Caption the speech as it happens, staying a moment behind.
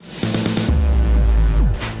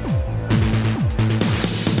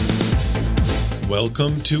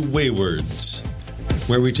Welcome to Waywards,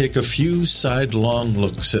 where we take a few sidelong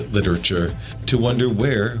looks at literature to wonder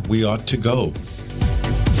where we ought to go.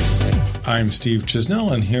 I'm Steve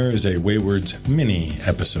Chisnell, and here is a Waywards mini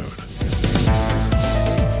episode.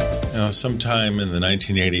 Now, sometime in the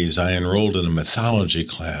 1980s, I enrolled in a mythology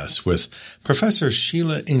class with Professor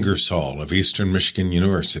Sheila Ingersoll of Eastern Michigan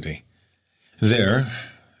University. There,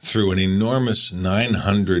 through an enormous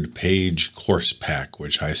 900-page course pack,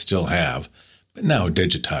 which I still have, but now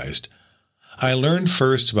digitized, I learned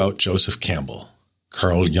first about Joseph Campbell,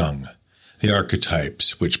 Carl Jung, the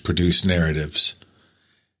archetypes which produce narratives.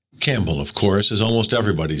 Campbell, of course, is almost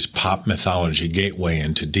everybody's pop mythology gateway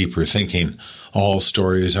into deeper thinking. All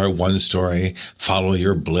stories are one story, follow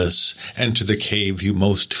your bliss, enter the cave you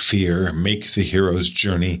most fear, make the hero's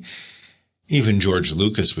journey. Even George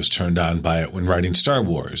Lucas was turned on by it when writing Star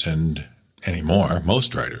Wars, and anymore,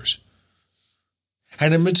 most writers.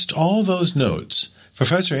 And amidst all those notes,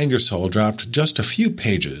 Professor Ingersoll dropped just a few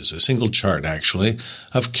pages, a single chart actually,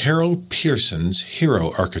 of Carol Pearson's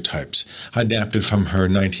hero archetypes, adapted from her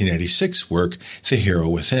 1986 work, The Hero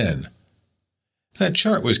Within. That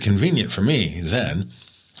chart was convenient for me then.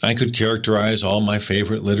 I could characterize all my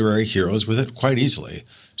favorite literary heroes with it quite easily.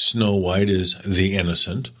 Snow White is the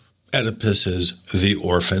innocent, Oedipus is the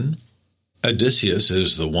orphan, Odysseus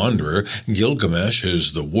is the wanderer, Gilgamesh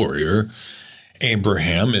is the warrior,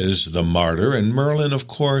 Abraham is the martyr, and Merlin, of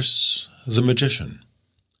course, the magician.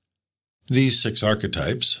 These 6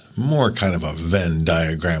 archetypes, more kind of a Venn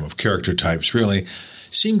diagram of character types really,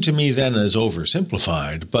 seemed to me then as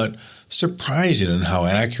oversimplified, but surprising in how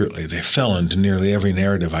accurately they fell into nearly every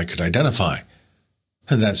narrative I could identify.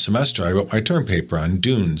 And that semester I wrote my term paper on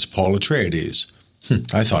Dune's Paul Atreides.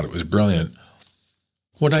 I thought it was brilliant.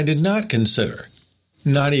 What I did not consider,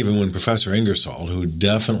 not even when Professor Ingersoll, who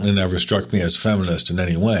definitely never struck me as feminist in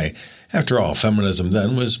any way, after all, feminism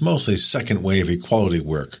then was mostly second-wave equality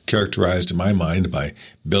work, characterized in my mind by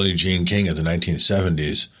Billie Jean King of the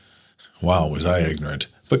 1970s. Wow, was I ignorant.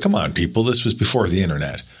 But come on, people, this was before the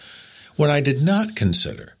internet. What I did not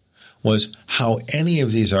consider was how any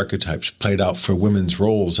of these archetypes played out for women's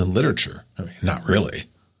roles in literature. I mean, not really.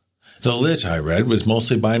 The lit I read was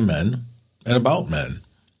mostly by men and about men.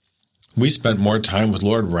 We spent more time with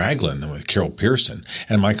Lord Raglan than with Carol Pearson,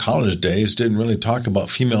 and my college days didn't really talk about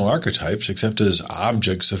female archetypes except as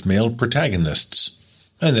objects of male protagonists.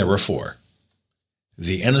 And there were 4.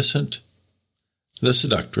 The innocent, the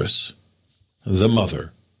seductress, the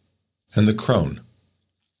mother, and the crone.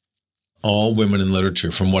 All women in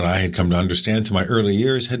literature, from what I had come to understand through my early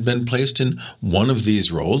years, had been placed in one of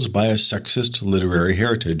these roles by a sexist literary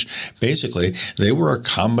heritage. Basically, they were a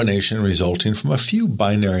combination resulting from a few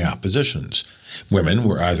binary oppositions. Women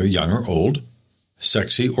were either young or old,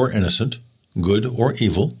 sexy or innocent, good or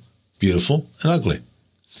evil, beautiful and ugly.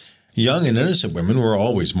 Young and innocent women were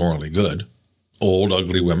always morally good. Old,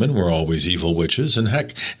 ugly women were always evil witches, and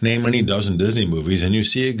heck, name any dozen Disney movies and you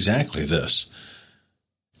see exactly this.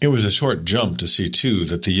 It was a short jump to see, too,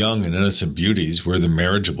 that the young and innocent beauties were the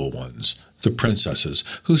marriageable ones, the princesses,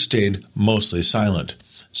 who stayed mostly silent.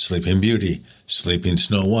 Sleeping Beauty, Sleeping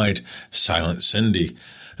Snow White, Silent Cindy,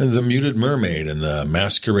 the Muted Mermaid, and the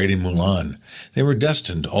Masquerading Mulan. They were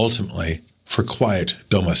destined, ultimately, for quiet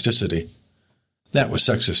domesticity. That was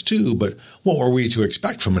sexist, too, but what were we to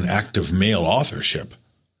expect from an active male authorship?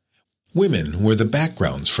 Women were the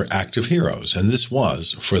backgrounds for active heroes, and this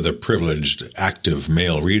was, for the privileged, active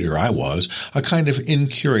male reader I was, a kind of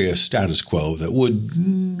incurious status quo that would,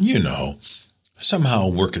 somehow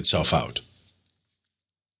work itself out.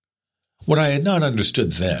 What I had not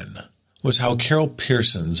understood then was how Carol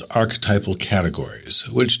Pearson's archetypal categories,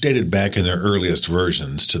 which dated back in their earliest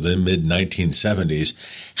versions to the mid-1970s,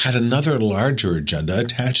 had another larger agenda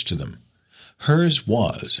attached to them. Hers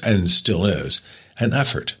was, and still is, an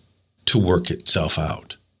effort to work itself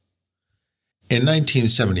out. In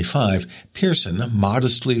 1975, Pearson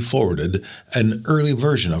modestly forwarded an early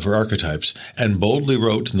version of her archetypes and boldly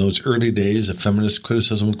wrote in those early days of feminist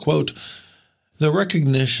criticism, quote, "The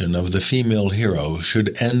recognition of the female hero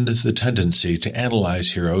should end the tendency to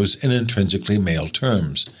analyze heroes in intrinsically male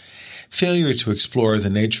terms. Failure to explore the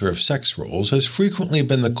nature of sex roles has frequently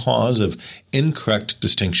been the cause of incorrect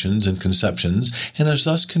distinctions and conceptions and has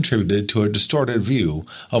thus contributed to a distorted view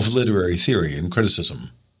of literary theory and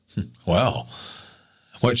criticism." Well,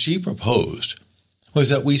 what she proposed was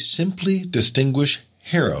that we simply distinguish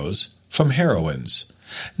heroes from heroines.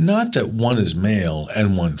 Not that one is male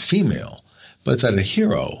and one female, but that a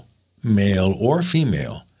hero, male or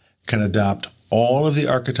female, can adopt all of the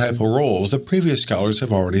archetypal roles that previous scholars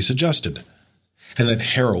have already suggested, and that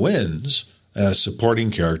heroines as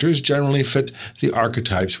supporting characters generally fit the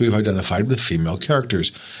archetypes we've identified with female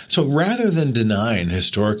characters. So rather than denying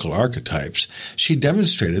historical archetypes, she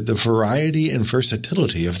demonstrated the variety and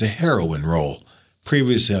versatility of the heroine role,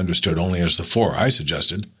 previously understood only as the four I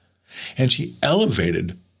suggested, and she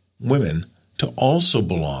elevated women to also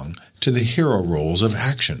belong to the hero roles of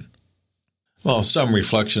action. While some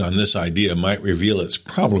reflection on this idea might reveal its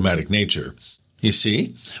problematic nature, you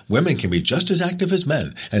see, women can be just as active as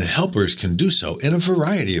men, and helpers can do so in a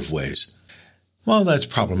variety of ways. While that's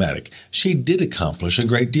problematic, she did accomplish a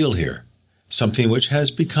great deal here, something which has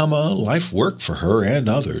become a life work for her and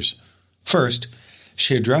others. First,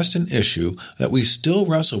 she addressed an issue that we still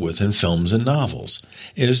wrestle with in films and novels.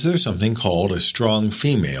 Is there something called a strong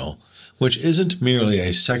female, which isn't merely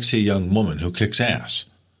a sexy young woman who kicks ass?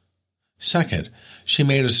 Second, she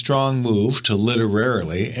made a strong move to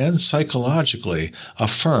literarily and psychologically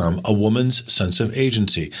affirm a woman's sense of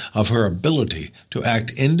agency, of her ability to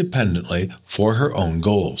act independently for her own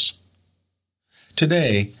goals.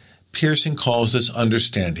 Today, Pearson calls this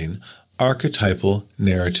understanding archetypal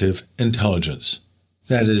narrative intelligence.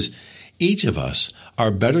 That is, each of us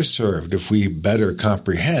are better served if we better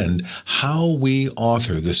comprehend how we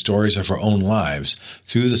author the stories of our own lives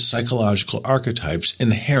through the psychological archetypes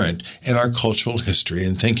inherent in our cultural history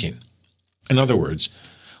and thinking. In other words,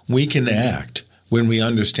 we can act when we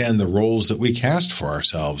understand the roles that we cast for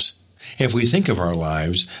ourselves, if we think of our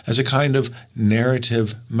lives as a kind of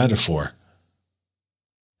narrative metaphor.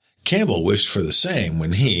 Campbell wished for the same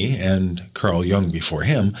when he, and Carl Jung before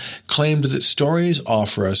him, claimed that stories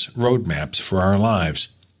offer us roadmaps for our lives.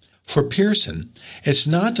 For Pearson, it's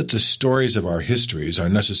not that the stories of our histories are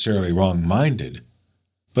necessarily wrong-minded,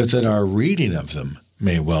 but that our reading of them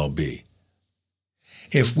may well be.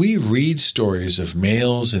 If we read stories of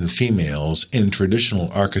males and females in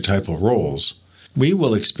traditional archetypal roles, we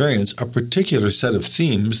will experience a particular set of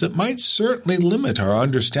themes that might certainly limit our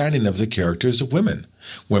understanding of the characters of women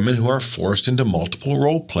who are forced into multiple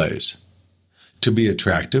role plays. To be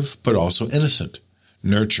attractive, but also innocent,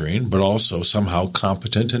 nurturing, but also somehow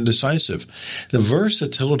competent and decisive. The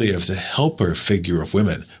versatility of the helper figure of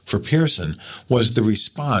women, for Pearson, was the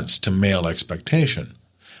response to male expectation,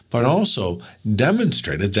 but also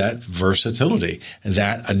demonstrated that versatility,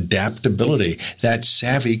 that adaptability, that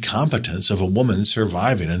savvy competence of a woman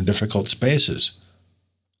surviving in difficult spaces.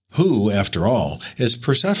 Who, after all, is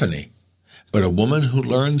Persephone, but a woman who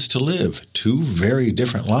learns to live two very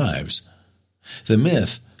different lives? The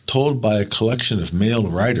myth, told by a collection of male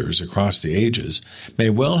writers across the ages, may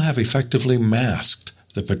well have effectively masked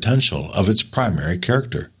the potential of its primary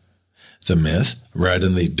character. The myth, read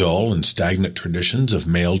in the dull and stagnant traditions of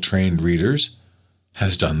male-trained readers,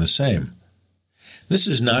 has done the same. This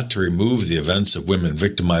is not to remove the events of women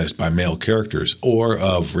victimized by male characters or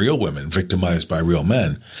of real women victimized by real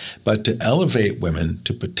men, but to elevate women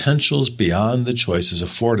to potentials beyond the choices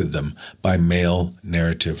afforded them by male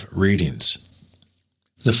narrative readings.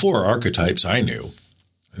 The 4 archetypes I knew,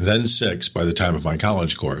 then 6 by the time of my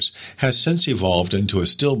college course, has since evolved into a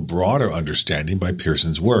still broader understanding by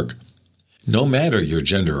Pearson's work. No matter your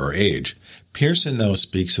gender or age, Pearson now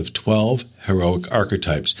speaks of 12 heroic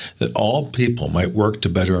archetypes that all people might work to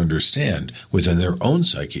better understand within their own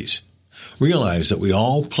psyches. Realize that we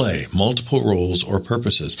all play multiple roles or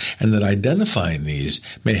purposes, and that identifying these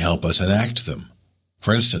may help us enact them.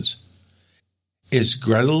 For instance, is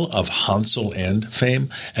Gretel of Hansel and fame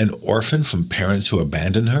an orphan from parents who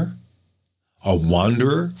abandon her? A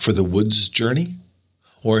wanderer for the woods journey?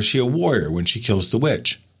 Or is she a warrior when she kills the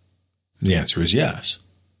witch? The answer is yes.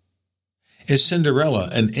 Is Cinderella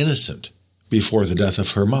an innocent before the death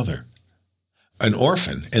of her mother? An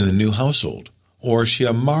orphan in the new household? Or is she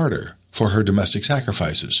a martyr for her domestic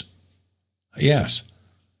sacrifices? Yes.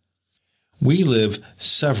 We live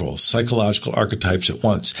several psychological archetypes at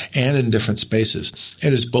once and in different spaces.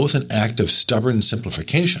 It is both an act of stubborn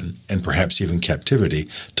simplification and perhaps even captivity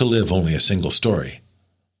to live only a single story.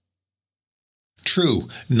 True,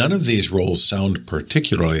 none of these roles sound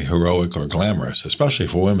particularly heroic or glamorous, especially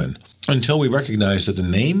for women, until we recognize that the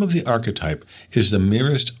name of the archetype is the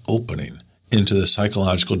merest opening into the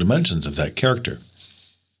psychological dimensions of that character.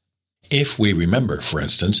 If we remember, for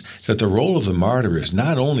instance, that the role of the martyr is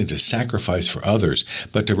not only to sacrifice for others,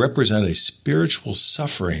 but to represent a spiritual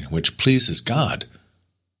suffering which pleases God,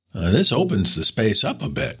 this opens the space up a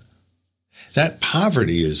bit. That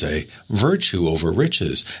poverty is a virtue over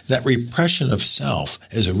riches. That repression of self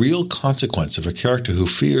is a real consequence of a character who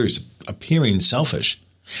fears appearing selfish,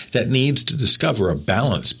 that needs to discover a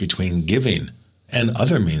balance between giving and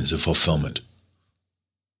other means of fulfillment.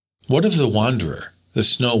 What of the wanderer, the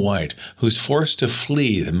Snow White, who's forced to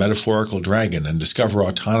flee the metaphorical dragon and discover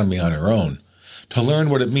autonomy on her own, to learn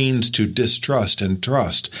what it means to distrust and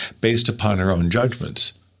trust based upon her own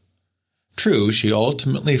judgments. True, she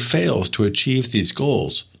ultimately fails to achieve these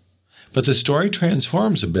goals, but the story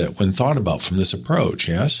transforms a bit when thought about from this approach,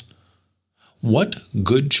 yes? What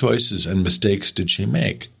good choices and mistakes did she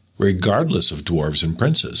make, regardless of dwarves and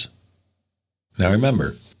princes? Now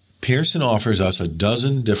remember, Pearson offers us a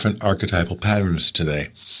dozen different archetypal patterns today,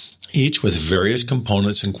 each with various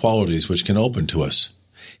components and qualities which can open to us.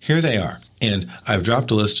 Here they are, and I've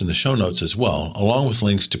dropped a list in the show notes as well, along with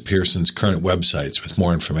links to Pearson's current websites with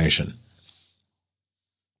more information.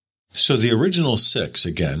 So the original 6,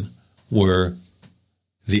 again, were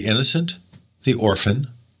the innocent, the orphan,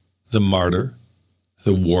 the martyr,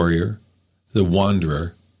 the warrior, the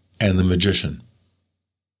wanderer, and the magician.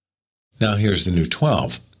 Now here's the new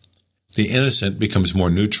 12. The innocent becomes more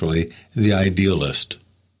neutrally the idealist.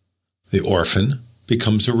 The orphan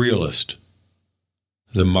becomes a realist.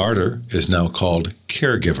 The martyr is now called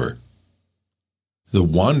caregiver. The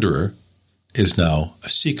wanderer is now a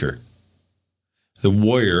seeker. The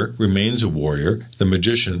warrior remains a warrior. The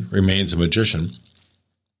magician remains a magician.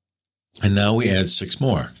 And now we add 6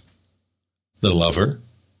 more. The lover,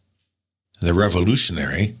 the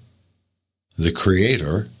revolutionary, the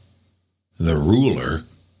creator, the ruler,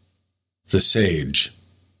 the sage,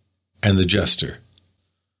 and the jester.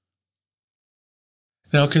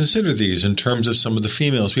 Now consider these in terms of some of the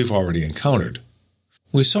females we've already encountered.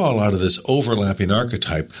 We saw a lot of this overlapping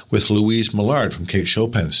archetype with Louise Millard from Kate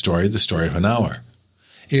Chopin's story, The Story of an Hour.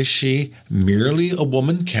 Is she merely a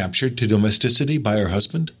woman captured to domesticity by her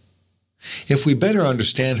husband? If we better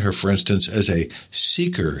understand her, for instance, as a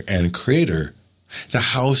seeker and creator, the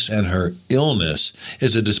house and her illness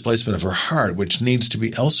is a displacement of her heart which needs to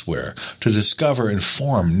be elsewhere to discover and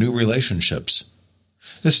form new relationships.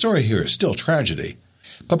 The story here is still tragedy,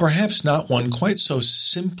 but perhaps not one quite so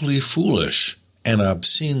simply foolish and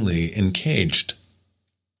obscenely encaged.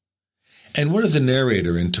 And what of the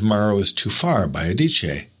narrator in Tomorrow is Too Far by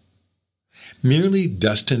Adichie? Merely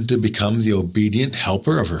destined to become the obedient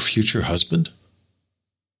helper of her future husband?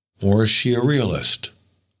 Or is she a realist,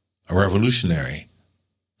 a revolutionary?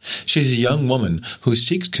 She's a young woman who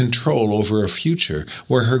seeks control over a future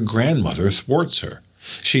where her grandmother thwarts her.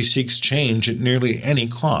 She seeks change at nearly any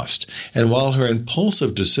cost, and while her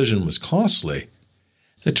impulsive decision was costly,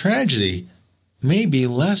 the tragedy may be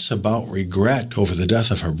less about regret over the death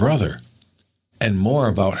of her brother and more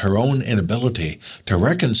about her own inability to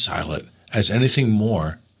reconcile it as anything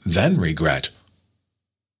more than regret.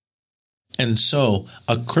 And so,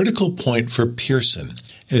 a critical point for Pearson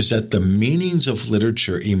is that the meanings of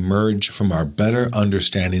literature emerge from our better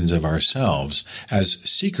understandings of ourselves as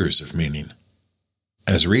seekers of meaning,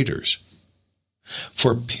 as readers.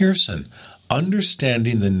 For Pearson,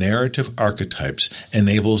 understanding the narrative archetypes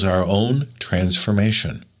enables our own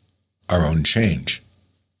transformation, our own change.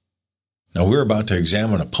 Now, we're about to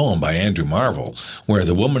examine a poem by Andrew Marvell where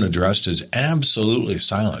the woman addressed is absolutely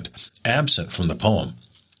silent, absent from the poem.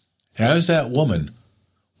 As that woman,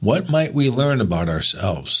 what might we learn about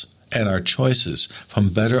ourselves and our choices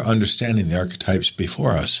from better understanding the archetypes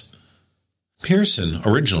before us? Pearson,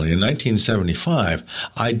 originally in 1975,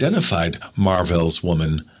 identified Marvell's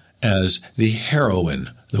woman as the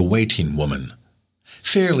heroine, the waiting woman,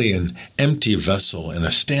 fairly an empty vessel in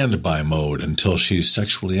a standby mode until she's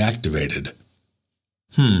sexually activated.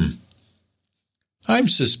 I'm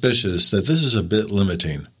suspicious that this is a bit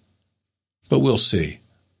limiting, but we'll see.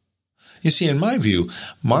 You see, in my view,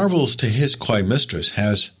 Marvell's To His Coy Mistress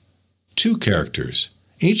has 2 characters,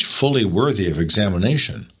 each fully worthy of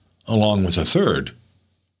examination, along with a third,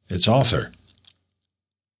 its author.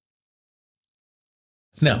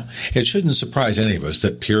 Now, it shouldn't surprise any of us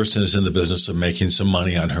that Pearson is in the business of making some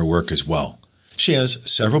money on her work as well. She has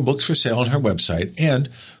several books for sale on her website and,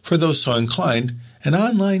 for those so inclined, an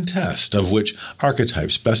online test of which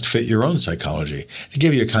archetypes best fit your own psychology to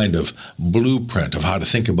give you a kind of blueprint of how to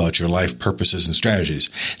think about your life purposes and strategies.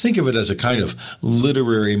 Think of it as a kind of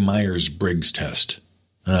literary Myers-Briggs test,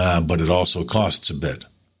 but it also costs a bit.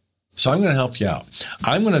 So I'm going to help you out.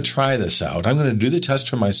 I'm going to try this out. I'm going to do the test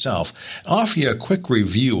for myself, offer you a quick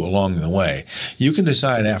review along the way. You can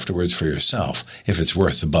decide afterwards for yourself if it's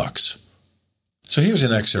worth the bucks. So here's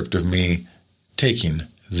an excerpt of me taking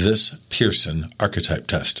this Pearson archetype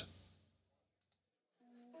test.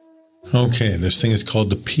 Okay, this thing is called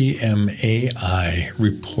the PMAI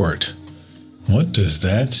report. What does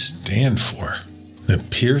that stand for? The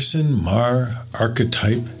Pearson-Marr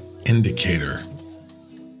Archetype Indicator.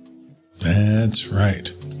 That's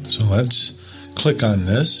right. So let's click on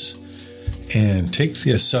this and take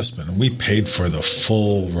the assessment. We paid for the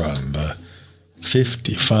full run, the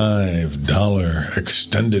 $55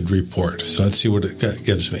 extended report. So let's see what it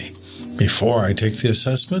gives me. Before I take the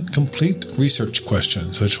assessment, complete research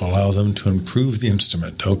questions, which will allow them to improve the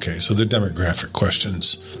instrument. Okay, so the demographic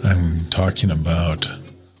questions. I'm talking about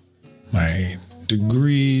my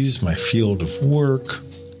degrees, my field of work,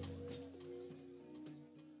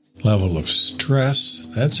 level of stress.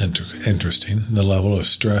 That's interesting. The level of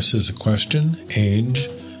stress is a question, age,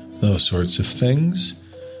 those sorts of things.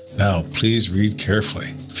 Now, please read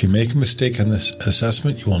carefully. If you make a mistake on this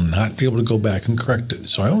assessment, you will not be able to go back and correct it.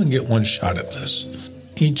 So I only get one shot at this.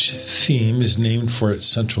 Each theme is named for its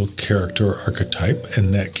central character or archetype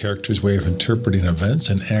and that character's way of interpreting events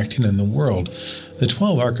and acting in the world. The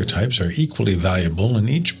 12 archetypes are equally valuable and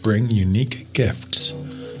each bring unique gifts.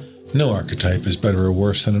 No archetype is better or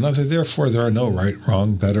worse than another, therefore there are no right,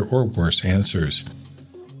 wrong, better, or worse answers.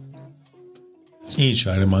 Each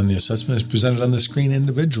item on the assessment is presented on the screen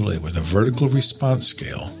individually with a vertical response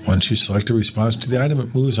scale. Once you select a response to the item,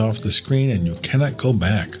 it moves off the screen and you cannot go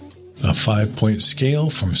back. A 5-point scale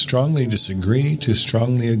from strongly disagree to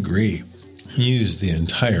strongly agree. Use the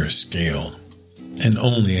entire scale and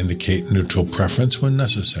only indicate neutral preference when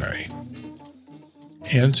necessary.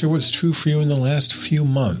 Answer what's true for you in the last few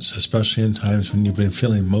months, especially in times when you've been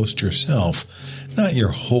feeling most yourself, not your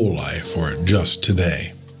whole life or just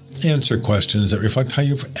today. Answer questions that reflect how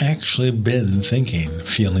you've actually been thinking,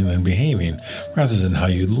 feeling, and behaving, rather than how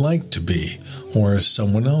you'd like to be, or as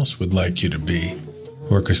someone else would like you to be.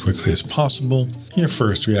 Work as quickly as possible. Your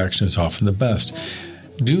first reaction is often the best.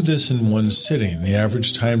 Do this in one sitting. The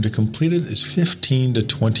average time to complete it is 15 to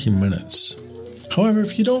 20 minutes. However,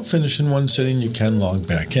 if you don't finish in one sitting, you can log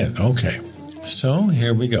back in. Okay, so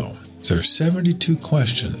here we go. There are 72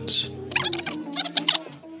 questions.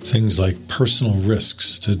 Things like personal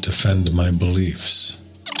risks to defend my beliefs.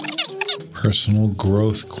 Personal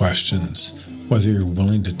growth questions, whether you're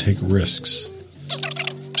willing to take risks.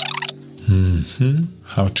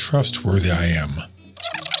 How trustworthy I am.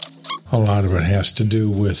 A lot of it has to do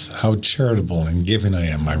with how charitable and giving I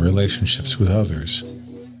am, my relationships with others.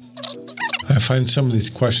 I find some of these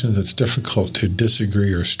questions it's difficult to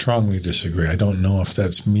disagree or strongly disagree. I don't know if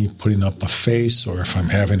that's me putting up a face or if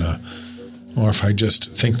I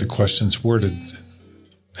just think the question's worded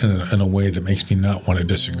in a way that makes me not want to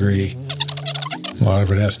disagree. A lot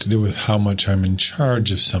of it has to do with how much I'm in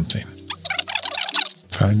charge of something.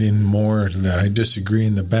 Finding more that I disagree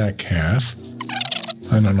in the back half.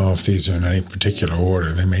 I don't know if these are in any particular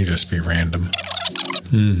order. They may just be random.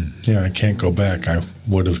 Yeah, I can't go back. I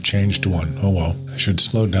would have changed one. Oh well, I should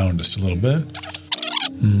slow down just a little bit.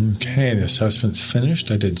 Okay, the assessment's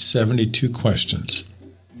finished. I did 72 questions.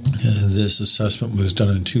 This assessment was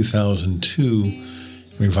done in 2002,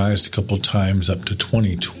 revised a couple times up to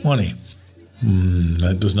 2020.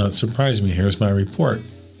 That does not surprise me. Here's my report.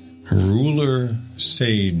 Ruler,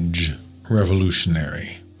 sage,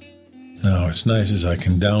 revolutionary. Now, it's nice as I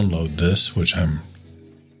can download this, which I'm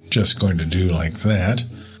just going to do like that.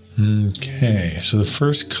 Okay, so the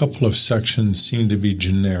first couple of sections seem to be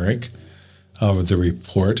generic of the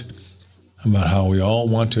report about how we all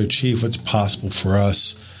want to achieve what's possible for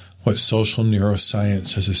us, what social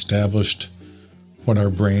neuroscience has established, what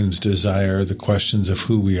our brains desire, the questions of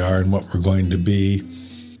who we are and what we're going to be,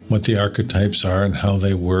 what the archetypes are and how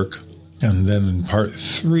they work. And then in part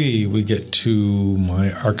 3, we get to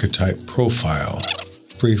my archetype profile.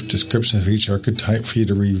 Brief description of each archetype for you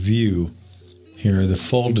to review. Here are the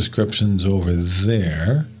full descriptions over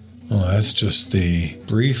there. Well, that's just the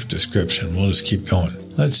brief description. We'll just keep going.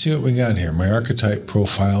 Let's see what we got here. My archetype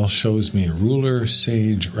profile shows me ruler,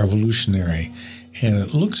 sage, revolutionary, and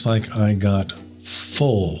it looks like I got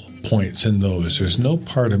full points in those. There's no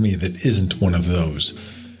part of me that isn't one of those.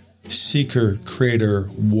 Seeker, creator,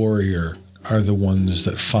 warrior are the ones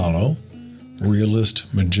that follow.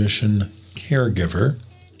 Realist, magician, caregiver,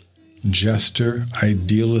 jester,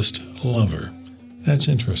 idealist, lover. That's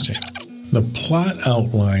interesting. The plot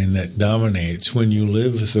outline that dominates when you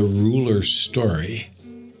live the ruler story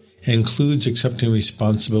includes accepting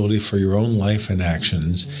responsibility for your own life and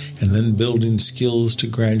actions, and then building skills to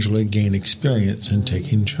gradually gain experience in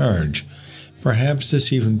taking charge. Perhaps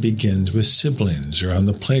this even begins with siblings or on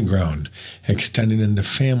the playground, extending into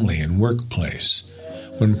family and workplace.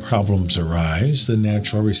 When problems arise, the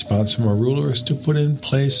natural response from a ruler is to put in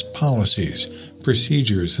place policies,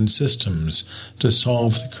 procedures, and systems to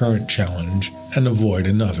solve the current challenge and avoid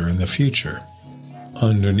another in the future.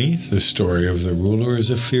 Underneath the story of the ruler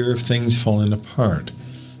is a fear of things falling apart.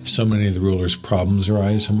 So many of the ruler's problems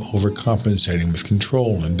arise from overcompensating with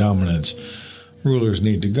control and dominance, Rulers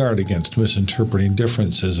need to guard against misinterpreting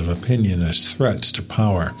differences of opinion as threats to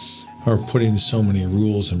power, or putting so many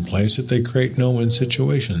rules in place that they create no-win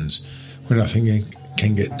situations where nothing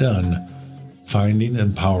can get done. Finding,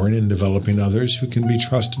 empowering, and developing others who can be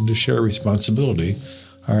trusted to share responsibility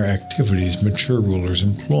are activities mature rulers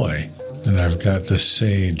employ. And I've got the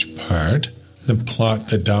sage part. The plot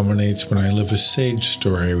that dominates when I live a sage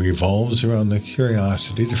story revolves around the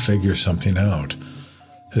curiosity to figure something out.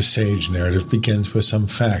 The sage narrative begins with some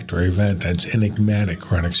fact or event that's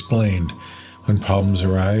enigmatic or unexplained. When problems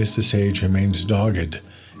arise, the sage remains dogged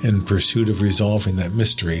in pursuit of resolving that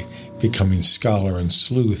mystery, becoming scholar and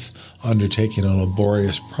sleuth, undertaking a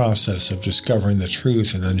laborious process of discovering the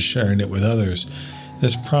truth and then sharing it with others.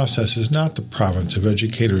 This process is not the province of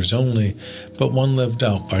educators only, but one lived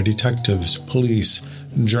out by detectives, police,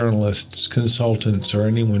 journalists, consultants, or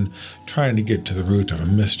anyone trying to get to the root of a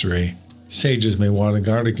mystery. Sages may want to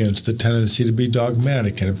guard against the tendency to be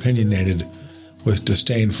dogmatic and opinionated, with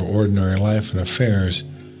disdain for ordinary life and affairs.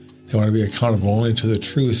 They want to be accountable only to the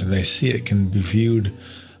truth, and they see it can be viewed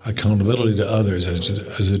accountability to others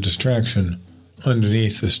as a distraction.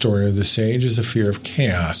 Underneath the story of the sage is a fear of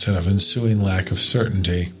chaos and of ensuing lack of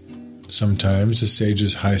certainty. Sometimes the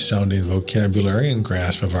sage's high-sounding vocabulary and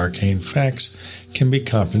grasp of arcane facts can be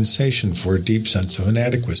compensation for a deep sense of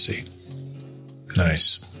inadequacy.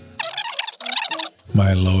 Nice.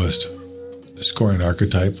 My lowest scoring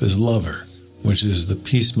archetype is lover, which is the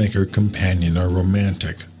peacemaker, companion, or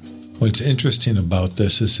romantic. What's interesting about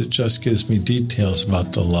this is it just gives me details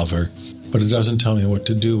about the lover, but it doesn't tell me what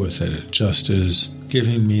to do with it. It just is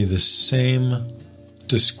giving me the same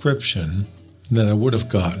description that I would have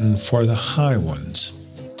gotten for the high ones.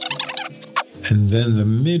 And then the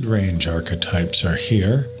mid-range archetypes are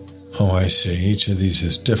here. Oh, I see. Each of these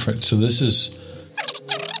is different.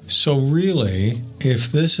 So really,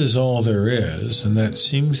 if this is all there is, and that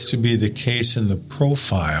seems to be the case in the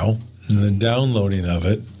profile, and the downloading of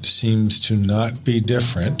it seems to not be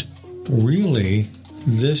different, really,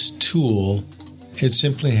 this tool, it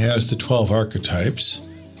simply has the 12 archetypes.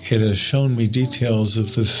 It has shown me details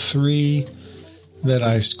of the 3 that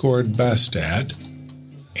I scored best at,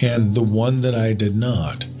 and the 1 that I did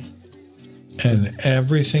not. And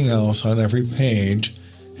everything else on every page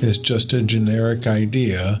is just a generic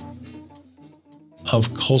idea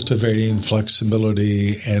of cultivating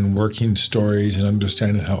flexibility and working stories and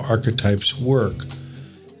understanding how archetypes work.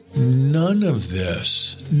 None of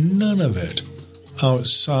it,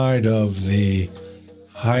 outside of the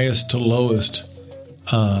highest to lowest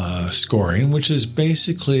scoring, which is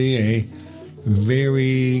basically a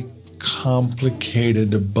very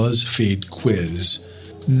complicated BuzzFeed quiz.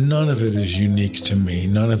 None of it is unique to me.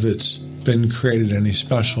 None of it's been created in any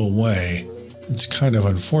special way. It's kind of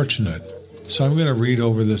unfortunate. So I'm going to read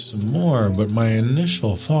over this some more, but my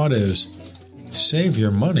initial thought is save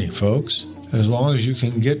your money, folks. As long as you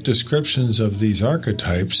can get descriptions of these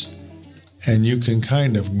archetypes and you can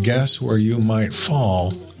kind of guess where you might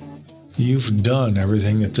fall, you've done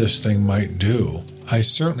everything that this thing might do. I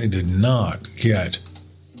certainly did not get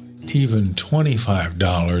even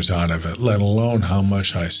 $25 out of it, let alone how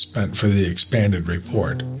much I spent for the expanded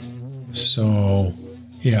report. So,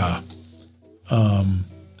 yeah.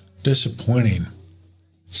 Disappointing.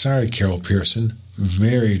 Sorry, Carol Pearson.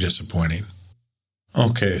 Very disappointing.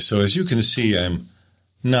 Okay, so as you can see, I'm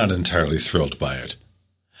not entirely thrilled by it.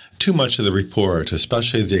 Too much of the report,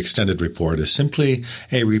 especially the extended report, is simply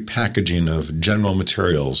a repackaging of general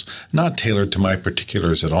materials, not tailored to my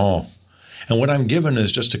particulars at all. And what I'm given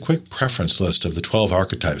is just a quick preference list of the 12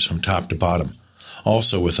 archetypes from top to bottom,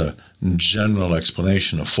 also with a general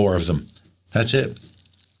explanation of 4 of them. That's it.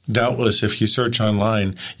 Doubtless, if you search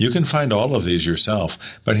online, you can find all of these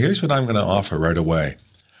yourself, but here's what I'm going to offer right away.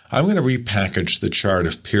 I'm going to repackage the chart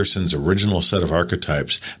of Pearson's original set of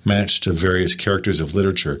archetypes matched to various characters of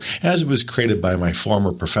literature as it was created by my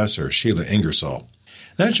former professor, Sheila Ingersoll.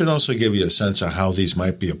 That should also give you a sense of how these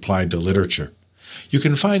might be applied to literature. You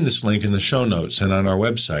can find this link in the show notes and on our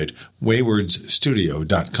website,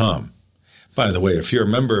 waywardsstudio.com. By the way, if you're a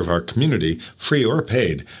member of our community, free or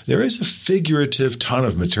paid, there is a figurative ton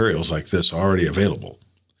of materials like this already available.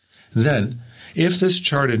 Then, if this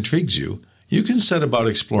chart intrigues you, you can set about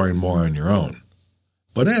exploring more on your own.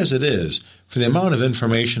 But as it is, for the amount of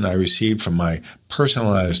information I received from my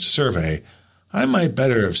personalized survey, I might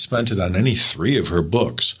better have spent it on any 3 of her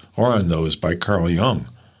books, or on those by Carl Jung.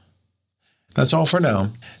 That's all for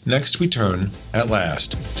now. Next we turn, at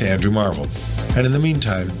last, to Andrew Marvell. And in the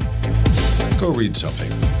meantime, go read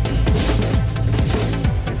something.